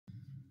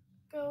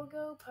Go,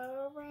 go,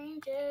 Power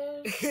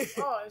Rangers.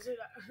 Oh, is it?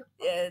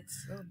 Yeah,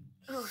 it's...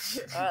 Oh,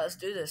 shit. Alright, let's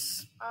do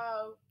this.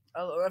 Oh,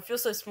 I feel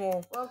so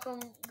small. welcome,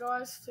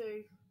 guys,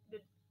 to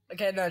the...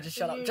 Okay, no, just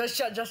shut up.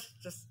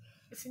 Just...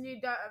 It's a new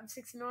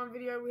 69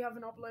 video we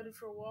haven't uploaded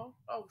for a while.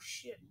 Oh,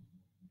 shit.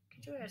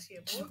 Get your ass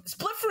here, boy.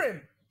 Split for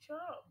him! Shut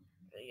up.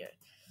 There you go.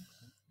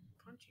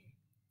 Punch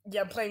you.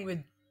 Yeah, I'm playing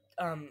with,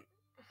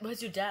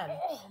 where's your dad?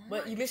 Oh,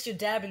 Wait, you missed your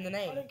dab in the I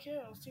name. don't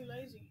care. I was too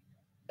lazy.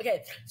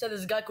 Okay, so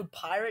there's a guy called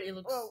Pirate.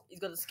 He's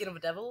got the skin of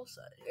a devil,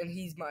 and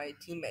he's my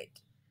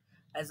teammate.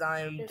 As I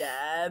am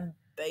Dab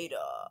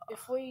Beta.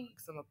 If we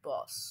I'm a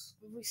boss.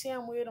 If we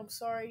sound weird, I'm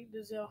sorry.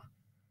 There's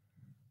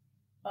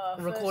our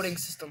recording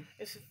system.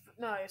 It's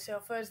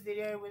our first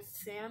video with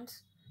sound,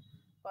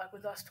 like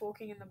with us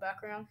talking in the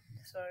background.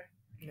 So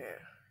yeah.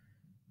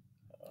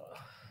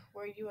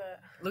 Where are you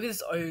at? Look at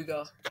this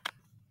ogre.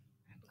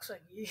 Looks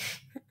like you.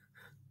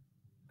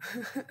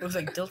 Looks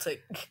like Diltic.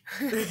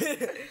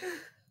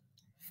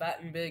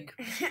 Fat and big.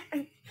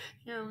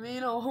 You're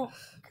mean or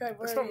okay,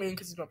 That's not mean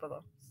because he's my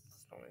brother.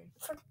 It's not mean.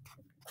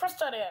 Cross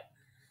that out.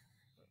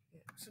 Yeah.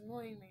 It's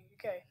annoying me.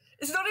 Okay.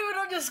 It's not even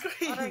on your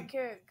screen. I don't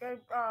care. Go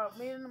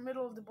meet in the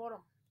middle of the bottom.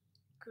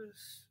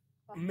 Cause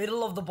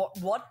middle of the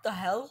bottom. What the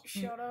hell?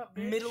 Shut up,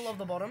 bitch. Middle of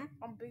the bottom?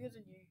 I'm bigger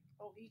than you.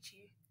 I'll eat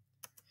you.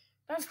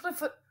 Don't split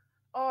foot.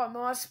 Oh,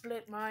 nice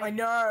split, mate. I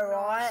know,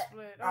 right?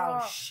 Split.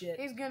 Oh, shit.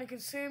 He's gonna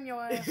consume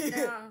your ass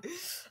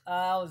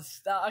now.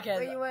 Okay.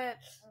 Where you at?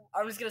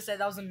 I'm just gonna say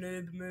that was a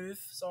noob move.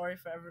 Sorry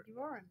for everyone. You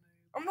are a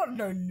noob. I'm not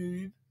no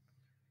noob.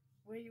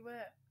 Where you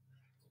at?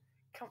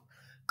 Come,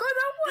 go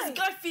that way. This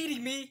guy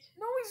feeding me.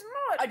 No, he's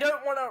not. I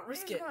don't want to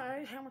risk it.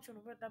 How much on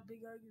the bet that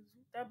big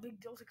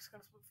Diltic's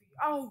gonna split for you?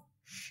 Oh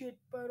shit,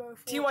 Birdo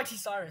 40. TYT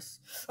Cyrus.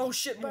 Oh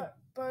shit,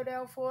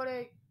 Birdell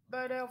 40.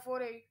 Birdell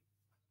 40.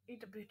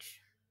 Eat the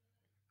bitch.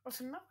 What's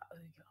another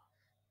ogre?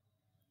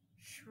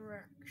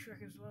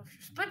 Shrek as well.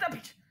 Split that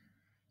bitch.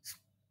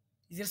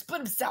 He's gonna split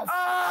himself.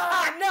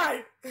 Ah,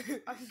 no!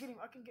 I can get him.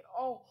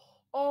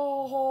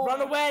 Oh.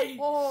 Run away.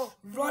 Oh.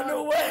 Run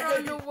away.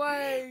 Run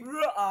away.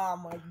 Oh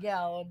my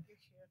god.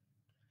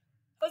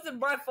 How's it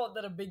my fault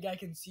that a big guy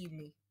consumed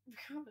me?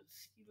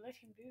 Because you let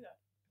him do that.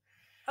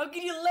 How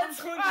can you let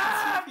someone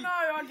consume me? No,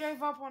 I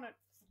gave up on it.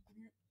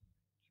 You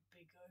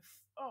big oaf.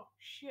 Oh,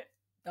 shit.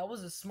 That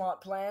was a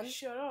smart plan.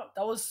 Shut up.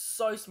 That was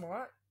so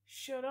smart.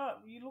 Shut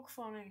up. You look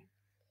funny.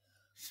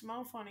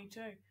 Smell funny,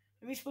 too.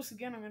 If you supposed to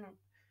again, I'm gonna...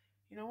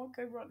 You know what?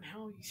 Go right in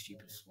hell, you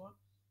stupid slut.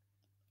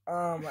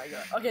 Oh my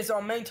god. Okay, so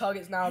our main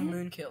target's now a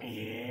moon kill.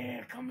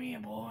 Yeah, come here,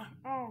 boy.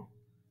 Oh.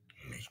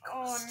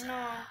 Oh,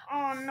 no.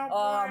 Oh, no,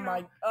 oh bueno.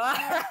 My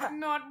god.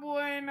 Not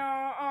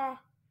bueno.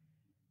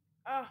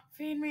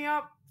 Feed me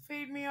up.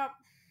 Feed me up.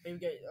 Here we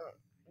go.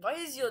 Why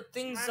is your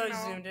thing so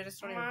zoomed in?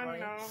 It's not even funny.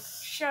 No.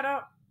 Shut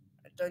up.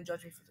 Don't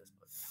judge me for this,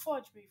 but...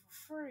 Fudge me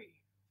for free.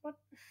 What?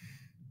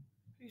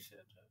 Who said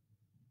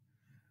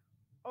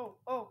that?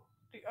 Oh.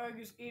 The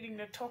ogre's eating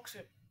the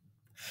toxic.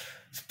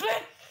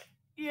 Split!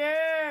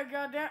 Yeah,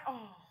 goddamn.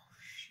 Oh,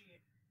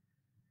 shit.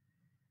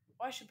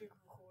 I should be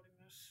recording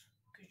this.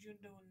 Because you're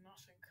doing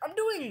nothing. I'm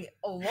doing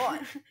a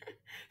lot.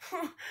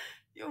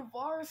 You're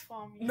virus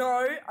farming.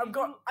 No,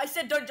 I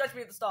said don't judge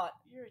me at the start.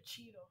 You're a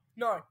cheater.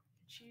 No.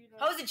 Cheater.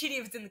 How is it cheating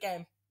if it's in the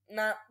game?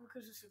 Nah.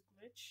 Because it's a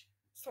glitch.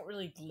 It's not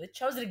really a glitch.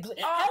 How is it a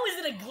glitch? How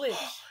is it a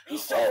glitch?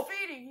 He's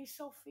self-feeding. He's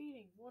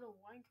self-feeding. What a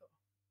wanker.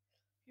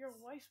 You're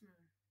a waste man.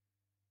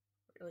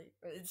 Really?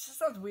 It just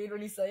sounds weird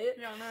when you say it.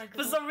 Yeah, I know.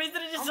 For some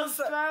reason, it just I'm sounds...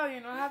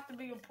 Australian. I have to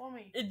be a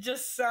pommy. It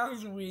just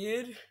sounds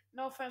weird.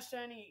 No offense to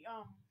any,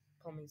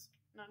 Pommies.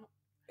 No.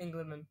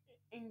 Englandman.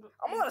 English.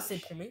 I'm allowed to say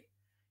pommy.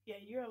 Yeah,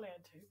 you're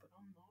allowed to, but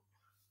I'm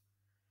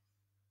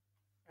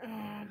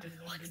not.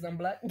 Because I'm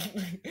black?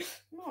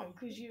 No,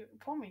 because you're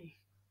a pommy.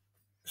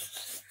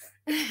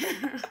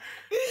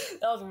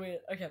 That was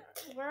weird. Okay.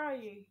 Where are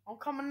you? I'm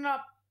coming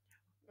up.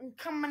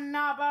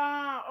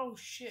 Oh,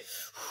 shit.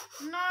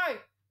 No.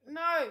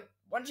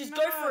 Why don't you just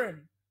go for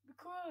him?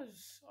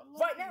 Because I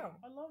love right you. now.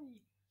 I love you.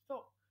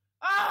 Stop.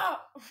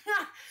 Ah!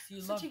 So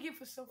you Such a gift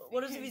for self.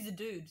 What if he's a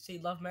dude? So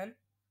you love men?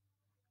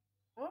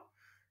 What?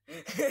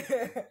 If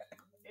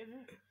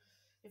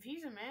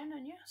he's a man,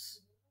 then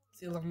yes.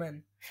 So you love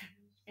men?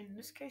 In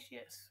this case,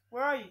 yes.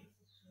 Where are you?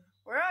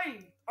 Why are you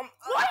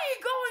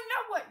going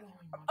that way?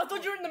 Oh, I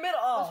thought you were in the middle.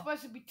 Oh. I'm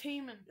supposed to be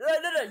teaming. No.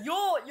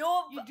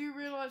 You're. You do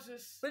realize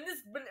this. When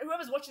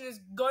whoever's watching this,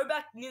 go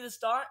back near the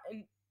start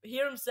and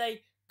hear him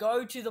say,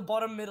 "Go to the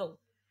bottom middle."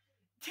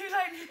 Too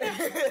late.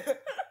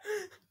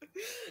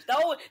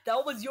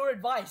 that was your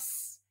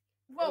advice.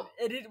 Well,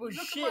 it was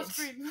look shit. At my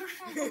screen. Look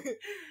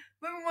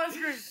at my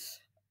screen.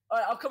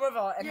 Alright, I'll come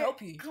over and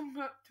help you. Come.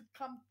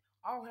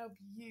 I'll help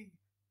you.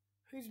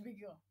 Who's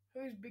bigger?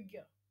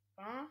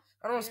 Huh?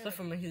 I don't want to split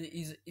from him.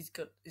 He's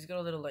got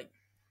a little like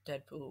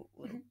Deadpool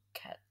little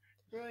cat.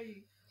 Where are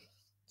you?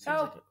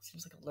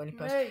 Seems like a lonely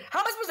person. How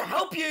am I supposed to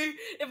help you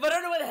if I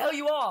don't know where the hell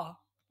you are?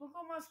 Look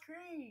on my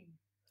screen.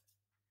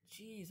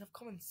 Jeez, have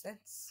common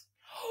sense.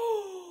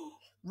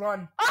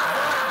 Run.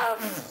 That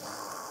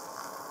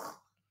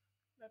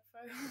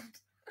failed.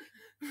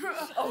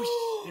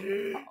 Oh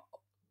shit!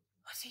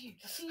 I see you.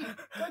 I see you.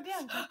 Go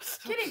down.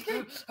 Get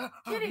him.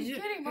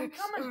 I'm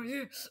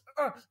coming.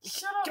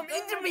 Shut up. Come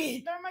into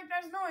me. Don't make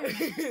that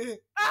noise.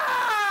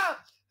 Ah!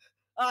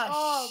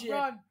 Oh, shit!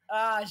 run.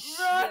 Shit!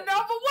 Run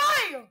out the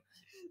way.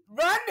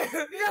 Run!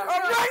 Yeah,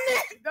 I'm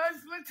running! Don't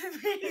split to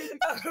me.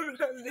 I'm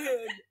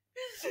running!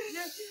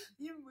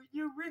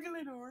 You're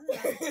wriggling around.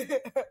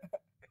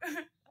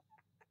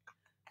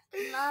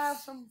 Can I have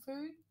some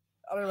food?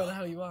 I don't know where the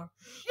hell you are.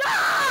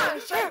 Yeah!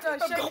 Shake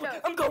that.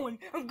 I'm going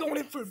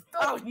in for him.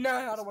 Stop. Oh, no,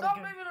 I don't want to go. Stop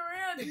moving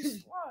around, you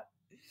slut.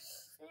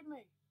 Feed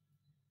me.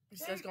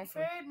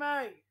 Feed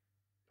me.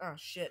 Oh,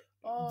 shit.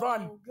 Oh,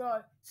 Run.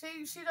 God.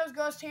 See those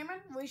guys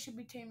teaming? We should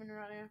be teaming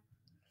right now.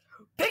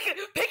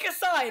 Pick a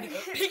side.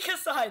 Pick a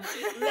side.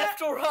 Left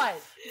or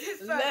right. This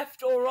side.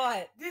 Left or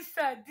right. This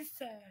side.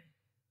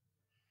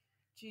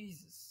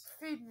 Jesus.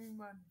 Feed me,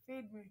 man.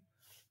 Feed me.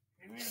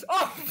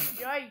 Oh!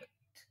 Yay.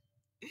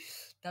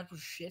 That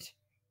was shit.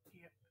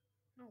 Yeah.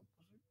 No, it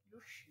wasn't.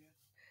 You're shit.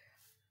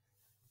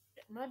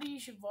 Maybe you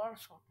should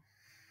virus one.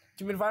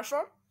 Do you mean virus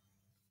one?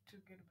 To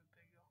get a bit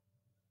bigger.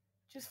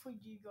 Just for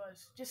you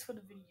guys. Just for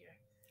the video.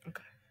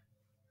 Okay.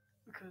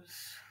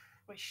 Because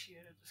we're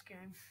shit at this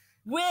game.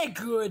 We're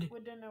good. We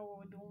don't know what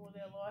we're doing with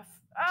our life.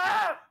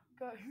 Ah!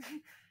 Go.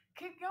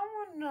 Keep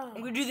going now.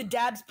 I'm gonna do the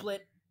dab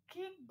split.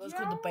 It's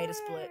called the beta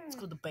split. It's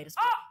called the beta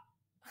split.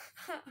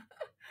 Ah!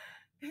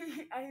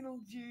 Anal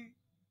Jew.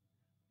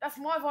 That's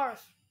my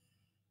virus.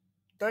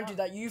 Don't do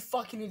that, you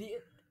fucking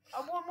idiot.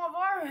 I want my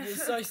virus.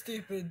 You're so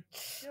stupid.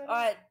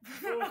 Alright.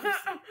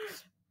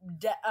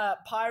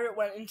 Pirate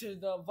went into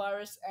the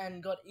virus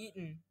and got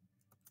eaten.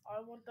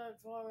 I want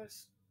that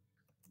virus.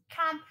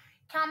 Come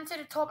to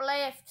the top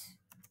left.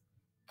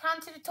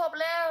 Come to the top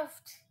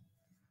left.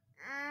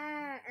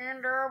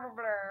 And over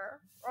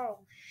there.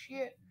 Oh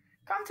shit.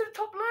 Come to the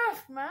top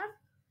left, man.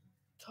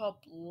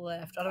 Top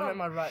left. I don't know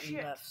my right and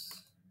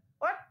lefts.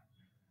 What?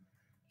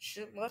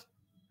 Shit, what?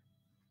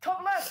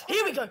 Top left.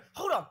 Here we go.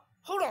 Hold on.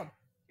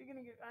 You're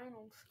gonna get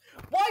anals.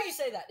 Why do you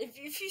say that?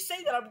 If you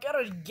say that, I'm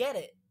gonna get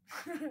it.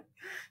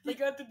 You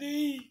got the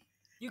D.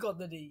 You got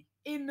the D.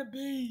 In the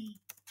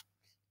B.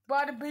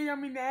 By the B, I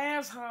mean the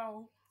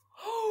asshole.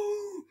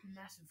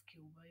 Massive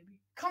kill, baby.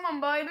 Come on,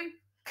 baby.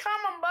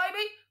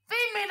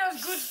 Feed me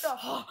those good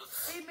stuff.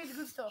 Feed me the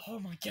good stuff. Oh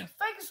my god.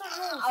 Focus on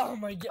yours. Oh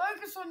my god.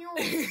 Focus on yours.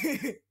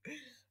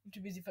 I'm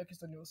too busy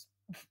focused on yours.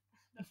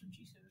 That's what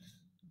she says.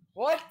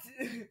 What?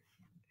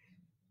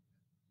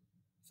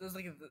 So it's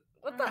like,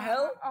 what the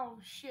hell? Oh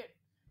shit.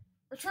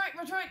 Retreat.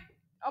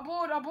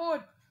 Aboard.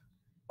 Abort.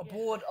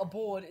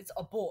 It's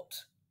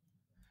abort.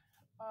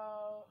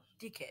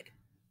 Dickhead.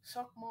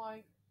 Suck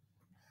my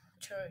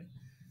turd.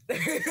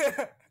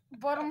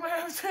 Bottom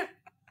left.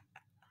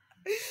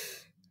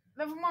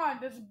 Never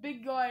mind, there's a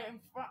big guy in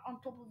front on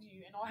top of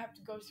you and I have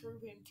to go through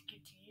him to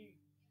get to you.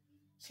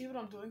 See what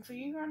I'm doing for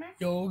you right now?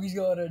 Yo, he's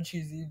got a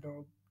cheesy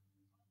dog.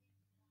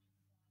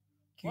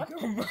 What?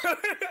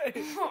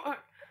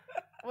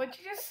 What'd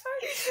you just say?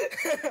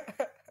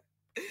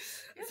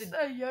 You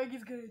said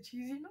Yogi's got a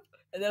cheesy dog?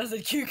 And then I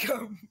said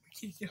cucumber.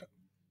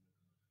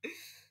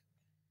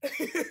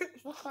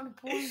 What kind of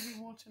porn are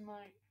you watching,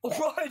 mate?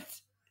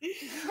 What?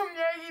 Some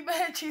Yogi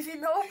bad cheesy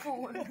no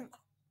porn.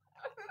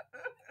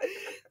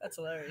 That's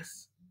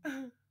hilarious.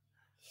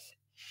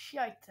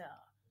 Shut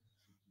up.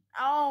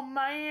 Oh,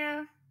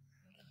 man.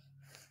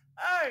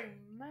 Oh.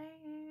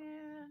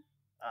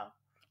 What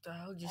the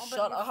hell? Just I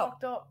shut bet you up.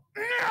 Fucked up.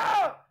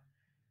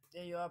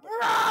 There you are.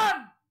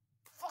 Run!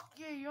 Fuck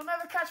you. You'll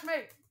never catch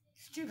me.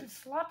 Stupid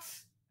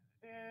sluts.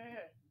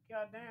 Yeah.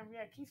 Goddamn.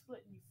 Yeah, keep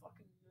splitting, you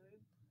fucking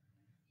noob.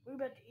 We're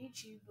about to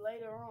eat you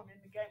later on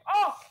in the game.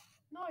 Oh!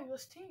 No,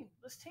 let's team.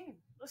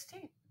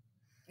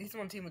 He's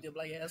on team with your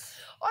black ass.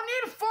 I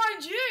need to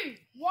find you.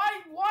 Why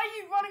are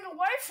you running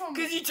away from me?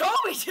 Because you told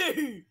me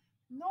to.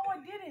 No, I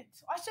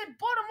didn't. I said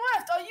bottom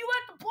left. Are you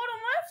at the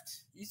bottom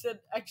left? You said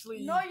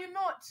actually. No, you're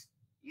not.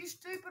 You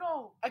stupid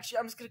old. Actually,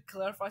 I'm just gonna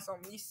clarify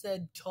something. You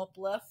said top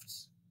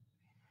left.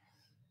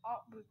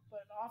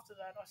 But after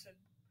that, I said.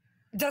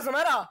 It doesn't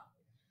matter.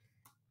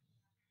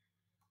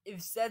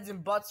 If seds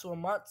and butts were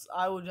mutts,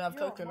 I would have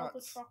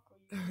coconuts.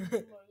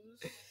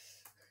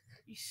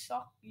 You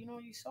suck. You know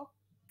you suck.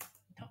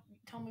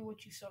 Tell me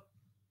what you suck.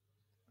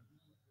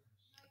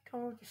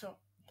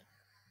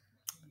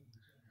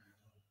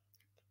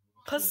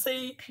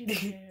 Pussy.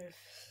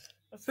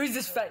 Who's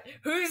this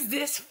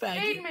fag?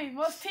 Feed me.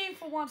 Let's team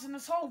for once in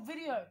this whole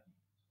video.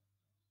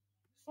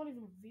 It's not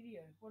even a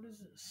video. What is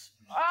this?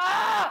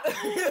 Ah!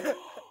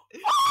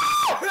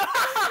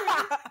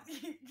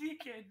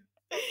 Dickhead.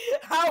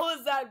 How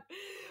was that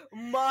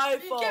my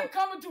fault? You kept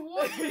coming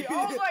towards me.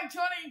 I was like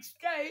trying to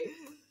escape.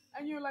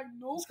 And you were like,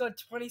 nope. It's got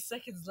 20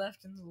 seconds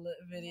left in the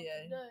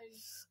video.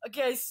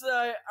 Okay,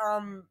 so,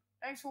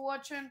 Thanks for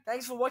watching.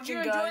 If you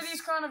enjoy guys.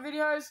 these kind of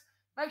videos,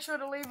 make sure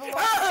to leave a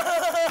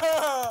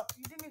like.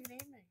 You didn't even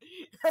eat me.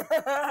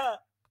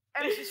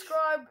 And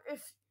subscribe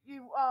if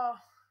you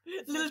are...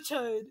 Little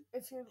toad.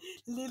 If you...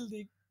 Little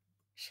dick.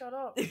 Shut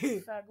up,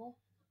 faggle.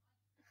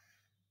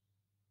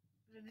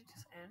 Did it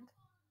just end?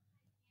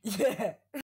 Yeah.